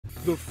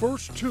The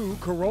first 2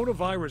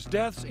 coronavirus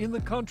deaths in the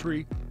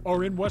country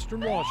are in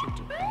Western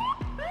Washington,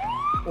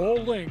 all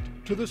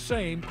linked to the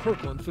same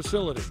Kirkland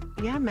facility.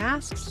 Yeah,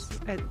 masks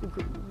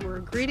were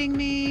greeting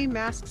me,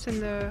 masks in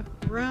the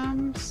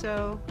room,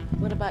 so.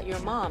 What about your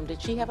mom? Did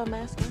she have a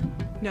mask on?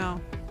 No.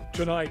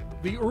 Tonight,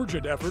 the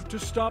urgent effort to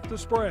stop the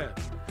spread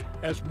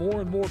as more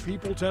and more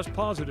people test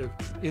positive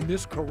in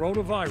this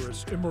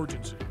coronavirus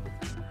emergency.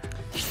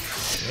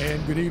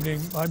 And good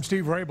evening, I'm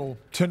Steve Rabel.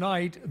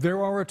 Tonight,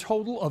 there are a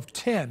total of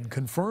 10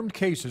 confirmed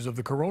cases of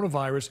the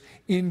coronavirus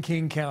in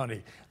King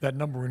County. That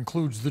number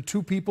includes the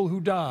 2 people who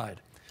died.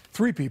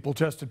 3 people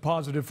tested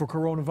positive for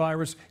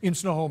coronavirus in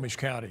Snohomish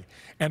County.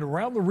 And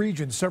around the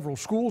region, several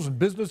schools and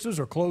businesses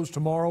are closed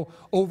tomorrow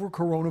over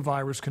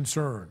coronavirus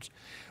concerns.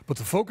 But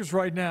the focus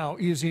right now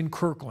is in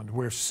Kirkland,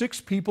 where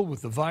 6 people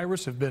with the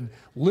virus have been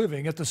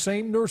living at the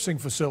same nursing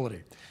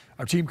facility.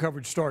 Our team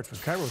coverage starts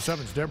with KIRO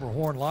 7's Deborah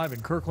Horn live in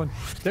Kirkland.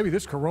 Debbie,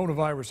 this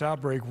coronavirus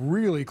outbreak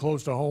really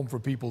close to home for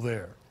people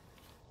there.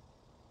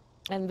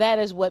 And that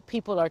is what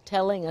people are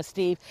telling us,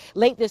 Steve.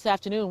 Late this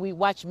afternoon, we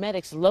watched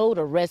medics load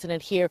a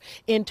resident here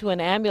into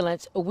an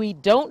ambulance. We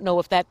don't know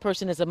if that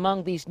person is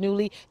among these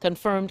newly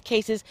confirmed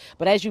cases,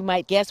 but as you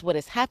might guess, what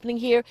is happening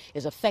here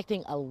is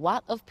affecting a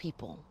lot of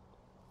people.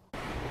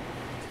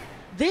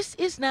 This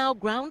is now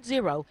ground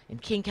zero in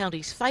King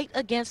County's fight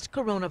against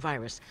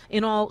coronavirus.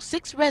 In all,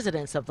 6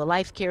 residents of the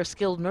Life Care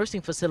Skilled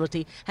Nursing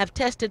Facility have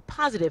tested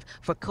positive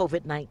for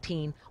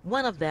COVID-19.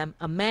 One of them,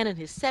 a man in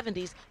his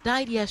 70s,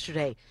 died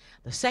yesterday.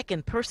 The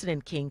second person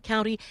in King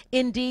County,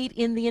 indeed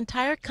in the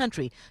entire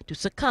country, to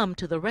succumb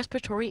to the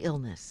respiratory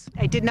illness.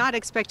 I did not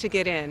expect to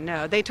get in,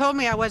 no. They told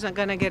me I wasn't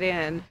going to get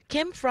in.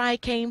 Kim Fry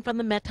came from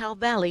the Methow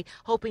Valley,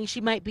 hoping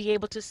she might be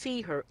able to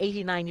see her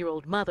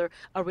 89-year-old mother,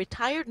 a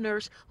retired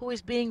nurse who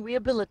is being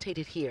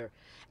rehabilitated here.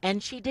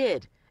 And she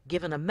did,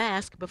 given a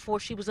mask before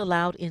she was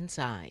allowed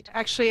inside.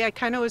 Actually, I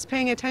kind of was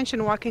paying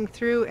attention walking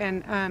through,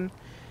 and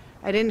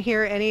I didn't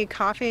hear any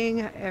coughing.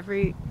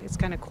 It's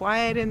kind of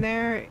quiet in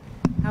there.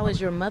 How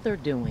is your mother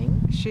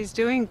doing? She's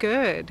doing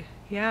good.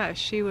 Yeah,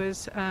 she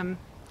was,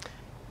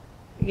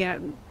 yeah,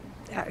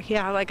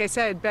 like I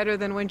said, better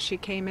than when she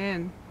came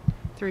in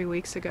 3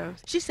 weeks ago.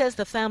 She says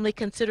the family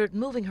considered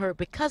moving her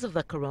because of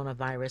the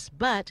coronavirus,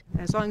 but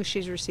as long as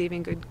she's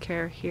receiving good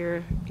care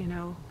here, you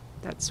know,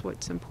 that's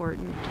what's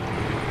important.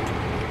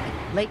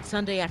 Late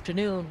Sunday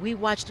afternoon, we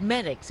watched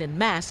medics in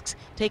masks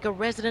take a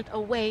resident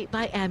away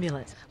by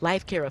ambulance.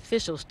 Life Care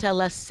officials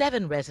tell us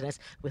 7 residents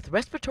with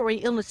respiratory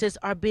illnesses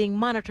are being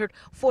monitored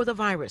for the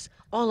virus.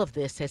 All of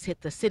this has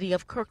hit the city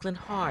of Kirkland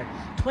hard.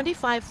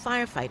 25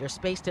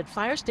 firefighters based at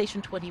Fire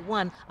Station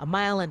 21, a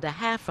mile and a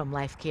half from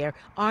Life Care,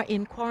 are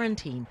in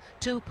quarantine.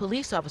 2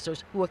 police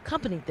officers who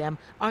accompanied them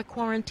are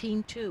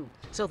quarantined too.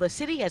 So the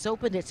city has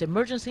opened its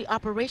Emergency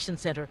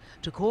Operations Center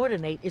to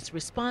coordinate its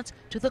response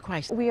to the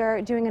crisis. We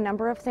are doing a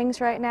number of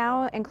things right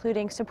now,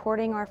 including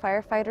supporting our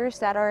firefighters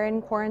that are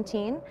in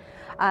quarantine,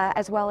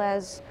 as well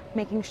as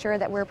making sure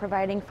that we're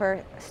providing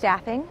for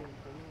staffing.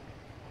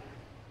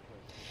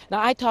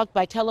 Now, I talked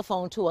by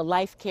telephone to a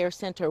Life Care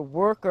Center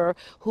worker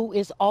who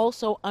is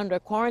also under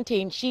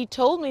quarantine. She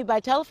told me by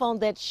telephone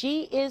that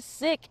she is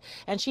sick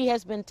and she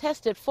has been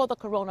tested for the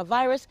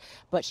coronavirus,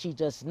 but she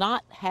does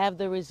not have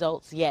the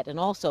results yet. And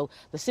also,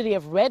 the city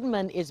of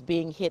Redmond is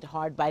being hit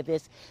hard by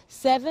this.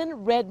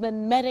 7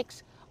 Redmond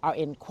medics are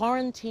in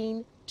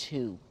quarantine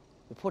too.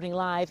 Reporting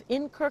live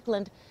in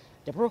Kirkland,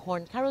 Deborah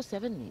Horn, KIRO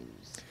 7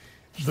 News.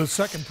 The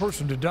second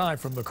person to die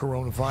from the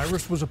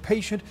coronavirus was a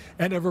patient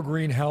at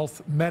Evergreen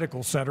Health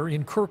Medical Center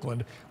in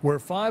Kirkland, where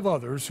 5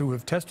 others who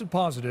have tested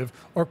positive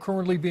are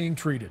currently being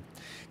treated.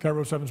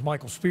 KIRO 7's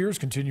Michael Spears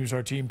continues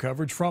our team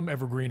coverage from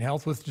Evergreen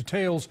Health with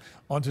details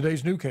on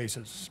today's new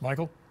cases.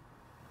 Michael?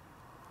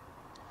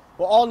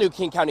 Well, all new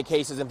King County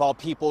cases involve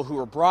people who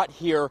were brought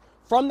here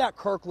from that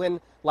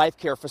Kirkland Life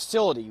Care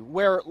facility,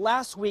 where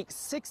last week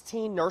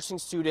 16 nursing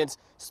students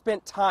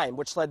spent time,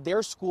 which led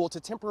their school to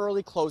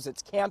temporarily close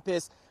its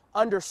campus,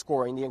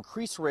 underscoring the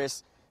increased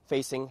risks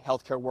facing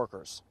healthcare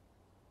workers.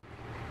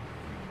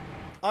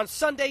 On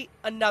Sunday,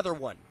 another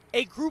one.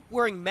 A group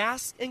wearing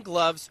masks and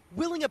gloves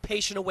wheeling a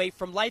patient away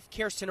from Life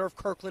Care Center of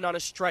Kirkland on a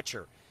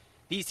stretcher.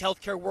 These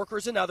healthcare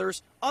workers and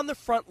others on the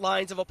front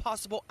lines of a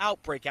possible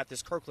outbreak at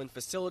this Kirkland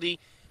facility,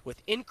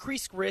 with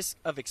increased risk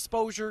of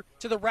exposure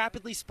to the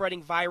rapidly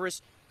spreading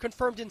virus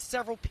confirmed in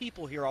several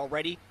people here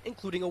already,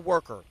 including a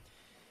worker.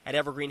 At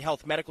Evergreen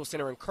Health Medical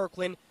Center in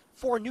Kirkland,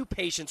 4 new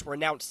patients were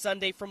announced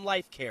Sunday from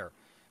Life Care.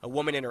 A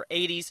woman in her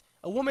 80s,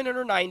 a woman in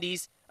her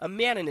 90s, a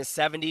man in his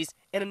 70s,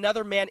 and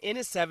another man in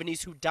his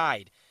 70s who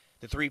died.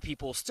 The 3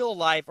 people still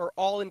alive are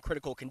all in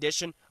critical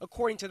condition,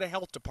 according to the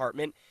health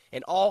department,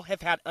 and all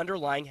have had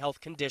underlying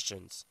health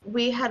conditions.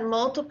 We had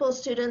multiple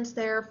students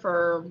there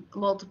for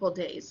multiple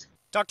days.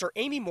 Dr.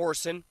 Amy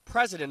Morrison,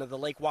 president of the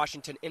Lake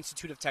Washington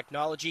Institute of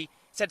Technology,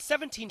 said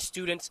 17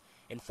 students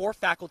and 4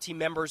 faculty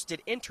members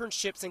did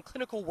internships and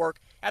clinical work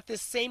at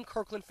this same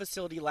Kirkland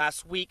facility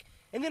last week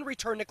and then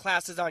returned to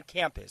classes on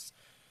campus.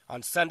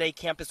 On Sunday,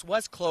 campus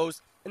was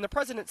closed, and the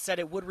president said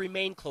it would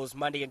remain closed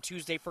Monday and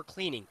Tuesday for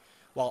cleaning.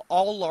 while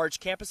all large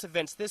campus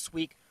events this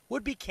week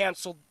would be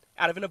canceled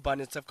out of an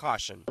abundance of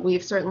caution.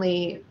 We've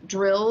certainly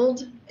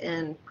drilled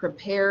and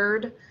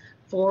prepared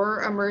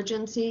for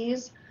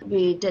emergencies.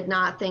 We did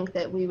not think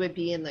that we would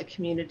be in the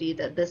community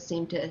that this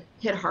seemed to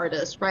hit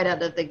hardest right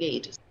out of the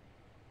gate.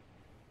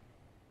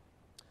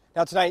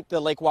 Now tonight, the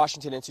Lake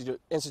Washington Institute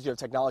of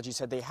Technology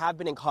said they have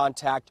been in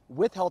contact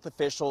with health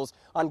officials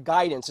on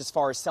guidance as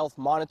far as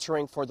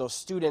self-monitoring for those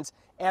students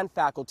and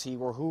faculty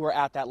who were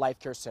at that Life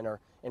Care Center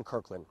in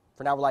Kirkland.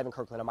 For now, we're live in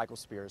Kirkland. I'm Michael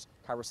Spears,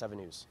 KIRO 7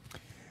 News.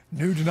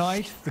 New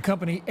tonight, the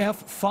company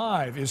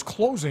F5 is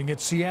closing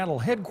its Seattle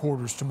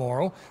headquarters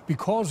tomorrow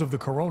because of the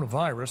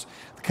coronavirus.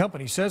 The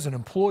company says an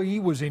employee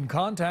was in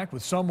contact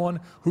with someone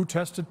who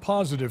tested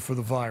positive for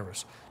the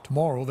virus.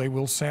 Tomorrow, they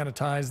will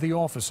sanitize the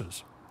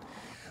offices.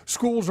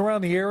 Schools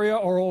around the area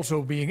are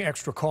also being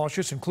extra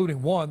cautious,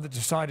 including one that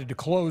decided to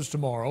close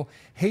tomorrow.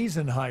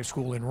 Hazen High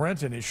School in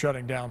Renton is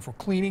shutting down for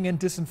cleaning and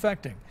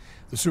disinfecting.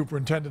 The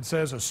superintendent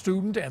says a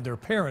student and their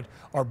parent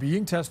are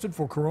being tested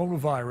for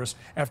coronavirus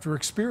after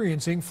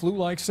experiencing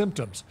flu-like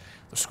symptoms.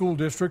 The school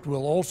district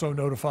will also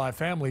notify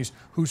families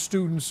whose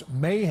students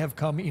may have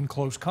come in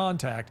close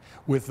contact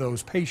with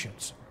those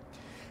patients.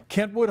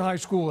 Kentwood High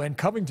School and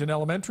Covington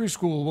Elementary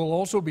School will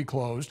also be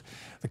closed.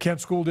 The Kent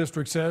School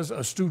District says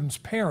a student's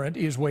parent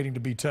is waiting to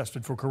be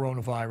tested for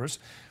coronavirus.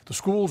 The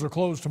schools are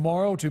closed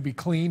tomorrow to be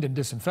cleaned and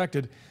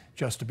disinfected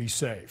just to be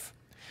safe.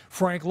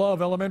 Frank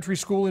Love Elementary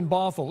School in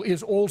Bothell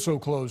is also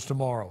closed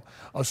tomorrow.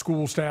 A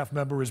school staff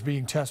member is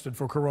being tested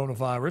for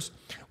coronavirus.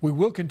 We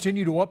will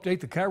continue to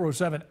update the KIRO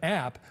 7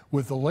 app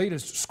with the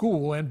latest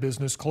school and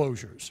business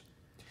closures.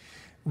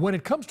 When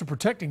it comes to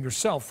protecting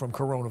yourself from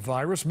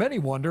coronavirus, many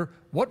wonder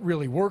what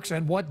really works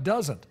and what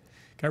doesn't.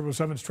 KIRO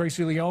 7's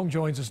Tracy Leong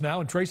joins us now.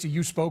 And Tracy,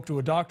 you spoke to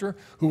a doctor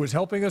who is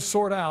helping us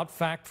sort out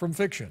fact from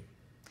fiction.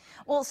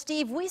 Well,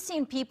 Steve, we've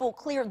seen people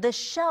clear the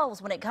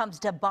shelves when it comes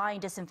to buying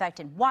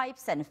disinfectant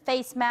wipes and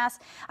face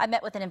masks. I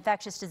met with an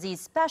infectious disease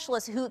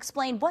specialist who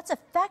explained what's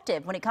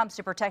effective when it comes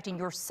to protecting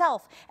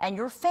yourself and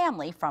your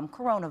family from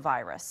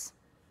coronavirus.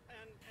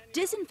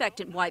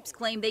 Disinfectant wipes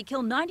claim they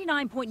kill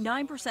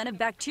 99.9% of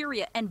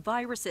bacteria and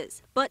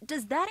viruses. But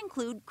does that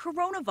include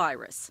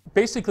coronavirus?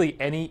 Basically,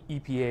 any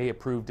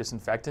EPA-approved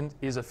disinfectant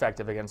is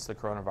effective against the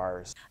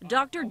coronavirus.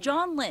 Dr.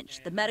 John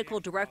Lynch, the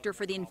medical director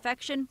for the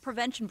Infection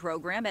Prevention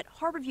Program at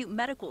Harborview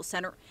Medical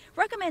Center,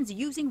 recommends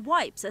using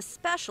wipes,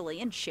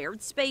 especially in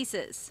shared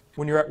spaces.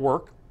 When you're at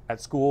work,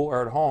 at school,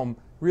 or at home,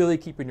 really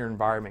keeping your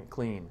environment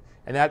clean.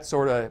 And that's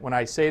sort of, when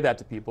I say that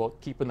to people,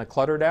 keeping the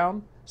clutter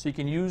down, so you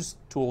can use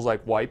tools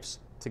like wipes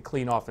to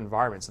clean off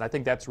environments. And I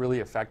think that's really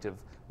effective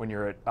when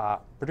you're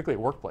at, particularly at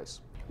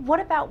workplace. What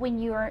about when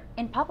you're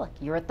in public?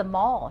 You're at the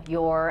mall,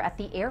 you're at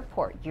the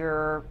airport,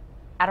 you're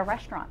at a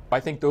restaurant.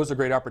 I think those are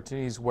great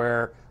opportunities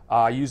where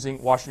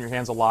washing your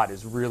hands a lot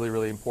is really,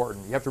 really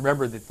important. You have to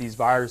remember that these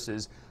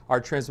viruses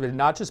are transmitted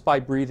not just by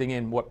breathing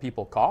in what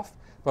people cough,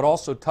 but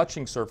also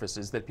touching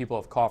surfaces that people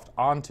have coughed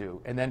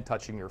onto and then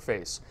touching your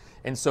face.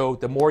 And so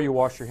the more you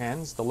wash your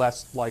hands, the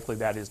less likely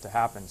that is to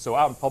happen. So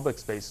out in public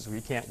spaces where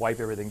you can't wipe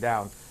everything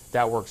down,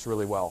 that works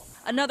really well.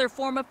 Another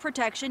form of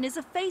protection is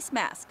a face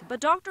mask, but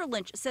Dr.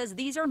 Lynch says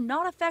these are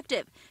not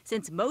effective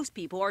since most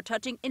people are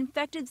touching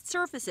infected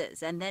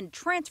surfaces and then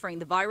transferring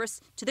the virus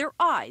to their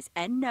eyes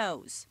and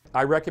nose.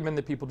 I recommend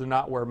that people do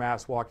not wear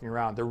masks walking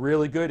around. They're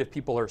really good if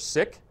people are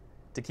sick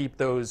to keep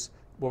those,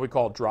 what we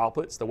call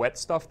droplets, the wet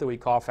stuff that we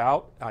cough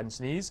out and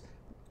sneeze.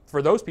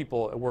 For those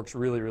people, it works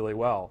really, really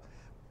well.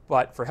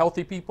 But for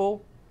healthy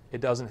people,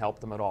 it doesn't help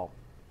them at all.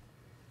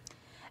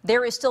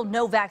 There is still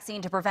no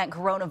vaccine to prevent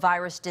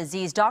coronavirus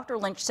disease. Dr.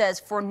 Lynch says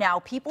for now,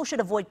 people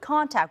should avoid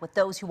contact with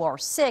those who are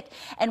sick,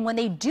 and when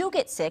they do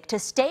get sick, to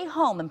stay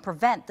home and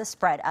prevent the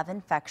spread of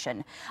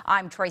infection.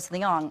 I'm Tracy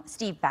Leong.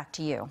 Steve, back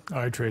to you. All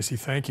right, Tracy,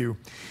 thank you.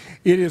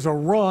 It is a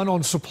run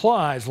on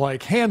supplies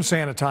like hand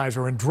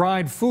sanitizer and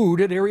dried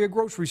food at area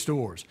grocery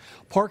stores.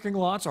 Parking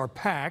lots are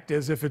packed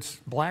as if it's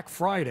Black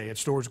Friday at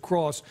stores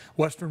across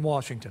Western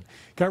Washington.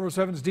 KIRO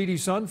 7's Dee Dee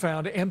Sun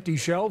found empty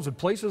shelves at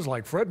places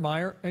like Fred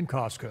Meyer and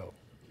Costco.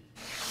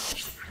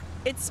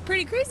 It's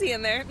pretty crazy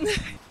in there.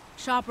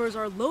 Shoppers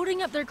are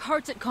loading up their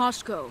carts at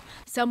Costco,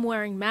 some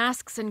wearing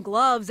masks and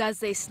gloves as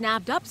they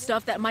snapped up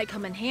stuff that might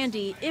come in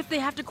handy if they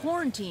have to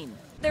quarantine.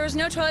 There was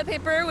no toilet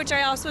paper, which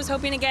I also was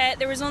hoping to get.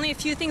 There was only a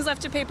few things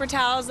left of paper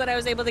towels that I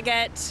was able to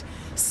get.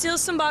 Still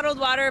some bottled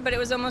water, but it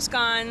was almost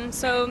gone.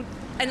 So,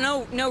 and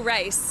no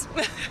rice.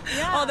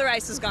 Yeah. All the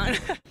rice is gone.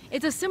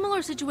 It's a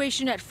similar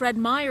situation at Fred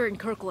Meyer in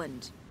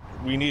Kirkland.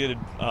 We needed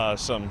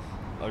some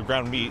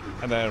ground meat,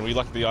 and then we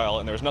looked at the aisle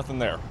and there was nothing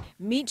there.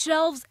 Meat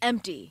shelves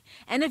empty.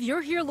 And if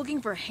you're here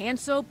looking for hand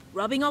soap,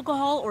 rubbing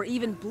alcohol, or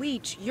even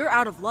bleach, you're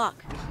out of luck.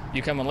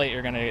 You come in late,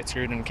 you're going to get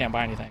screwed and can't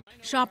buy anything.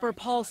 Shopper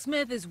Paul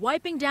Smith is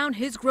wiping down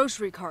his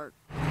grocery cart.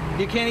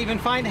 You can't even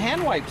find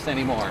hand wipes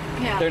anymore.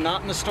 Yeah. They're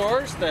not in the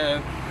stores.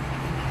 I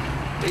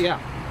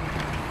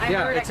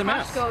heard it's at a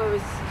mess. Costco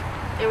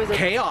it was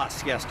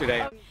chaos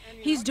yesterday.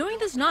 He's doing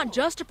this not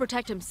just to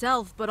protect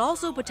himself, but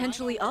also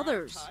potentially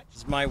others.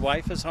 My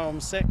wife is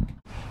homesick.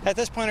 At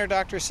this point, her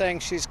doctor's saying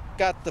she's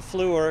got the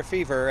flu or a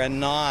fever and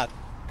not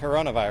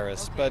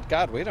coronavirus. But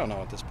God, we don't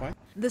know at this point.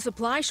 The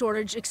supply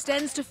shortage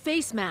extends to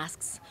face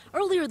masks.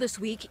 Earlier this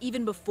week,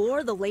 even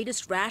before the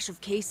latest rash of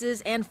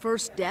cases and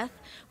first death,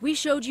 we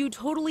showed you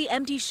totally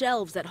empty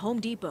shelves at Home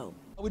Depot.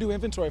 We do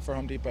inventory for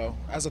Home Depot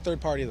as a third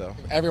party, though.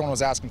 Everyone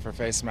was asking for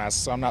face masks,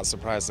 so I'm not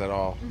surprised at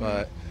all.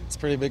 But it's a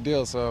pretty big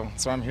deal, so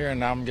I'm here and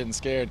now I'm getting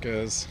scared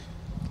because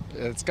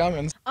it's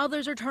coming.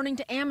 Others are turning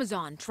to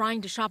Amazon, trying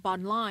to shop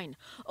online,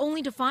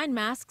 only to find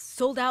masks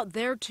sold out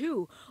there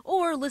too,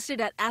 or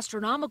listed at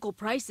astronomical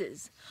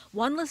prices.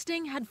 One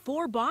listing had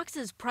 4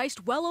 boxes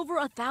priced well over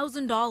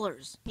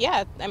 $1,000.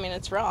 Yeah, I mean,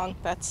 it's wrong.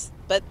 But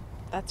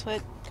that's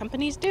what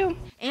companies do.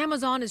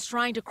 Amazon is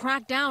trying to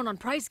crack down on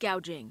price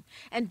gouging,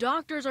 and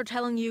doctors are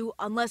telling you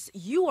unless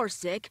you are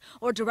sick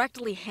or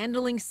directly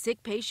handling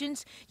sick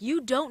patients,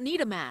 you don't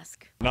need a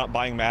mask. Not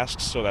buying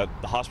masks so that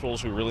the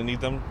hospitals who really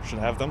need them should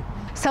have them.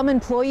 Some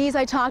employees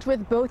I talked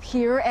with both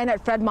here and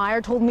at Fred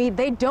Meyer told me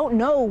they don't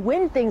know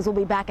when things will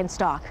be back in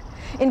stock.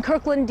 In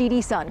Kirkland,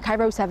 Dee Sun,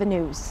 Cairo 7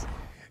 News.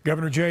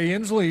 Governor Jay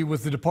Inslee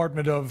with the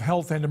Department of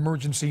Health and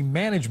Emergency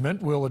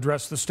Management will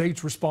address the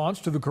state's response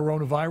to the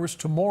coronavirus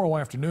tomorrow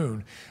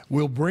afternoon.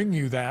 We'll bring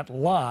you that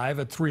live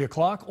at 3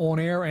 o'clock on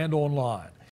air and online.